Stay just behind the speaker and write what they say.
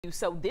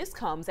So this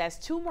comes as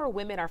two more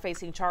women are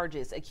facing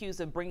charges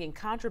accused of bringing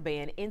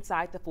contraband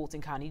inside the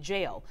Fulton County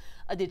Jail.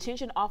 A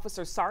detention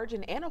officer,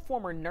 sergeant, and a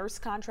former nurse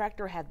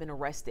contractor have been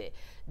arrested.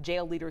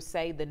 Jail leaders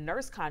say the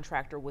nurse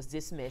contractor was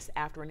dismissed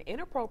after an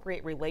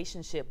inappropriate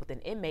relationship with an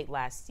inmate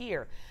last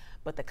year.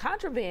 But the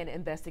contraband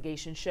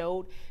investigation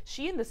showed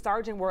she and the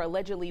sergeant were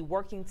allegedly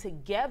working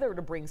together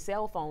to bring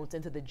cell phones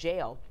into the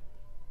jail.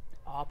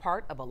 All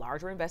part of a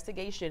larger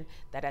investigation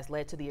that has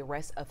led to the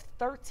arrest of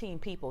 13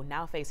 people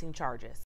now facing charges.